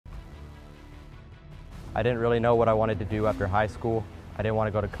I didn't really know what I wanted to do after high school. I didn't want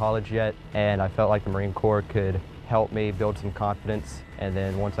to go to college yet, and I felt like the Marine Corps could help me build some confidence. And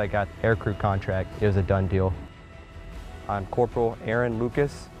then once I got the aircrew contract, it was a done deal. I'm Corporal Aaron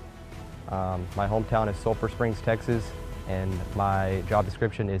Lucas. My hometown is Sulphur Springs, Texas, and my job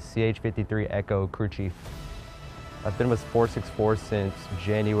description is CH-53 Echo Crew Chief. I've been with 464 since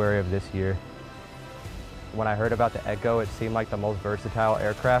January of this year. When I heard about the Echo, it seemed like the most versatile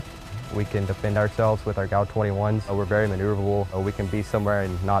aircraft. We can defend ourselves with our GAU-21s. We're very maneuverable. We can be somewhere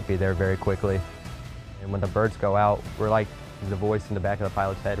and not be there very quickly. And when the birds go out, we're like the voice in the back of the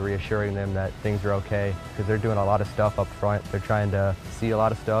pilot's head, reassuring them that things are okay, because they're doing a lot of stuff up front. They're trying to see a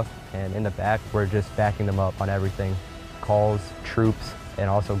lot of stuff, and in the back, we're just backing them up on everything. Calls, troops, and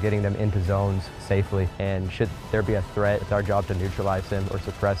also getting them into zones safely. And should there be a threat, it's our job to neutralize them or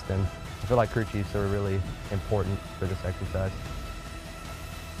suppress them. I feel like crew chiefs are really important for this exercise.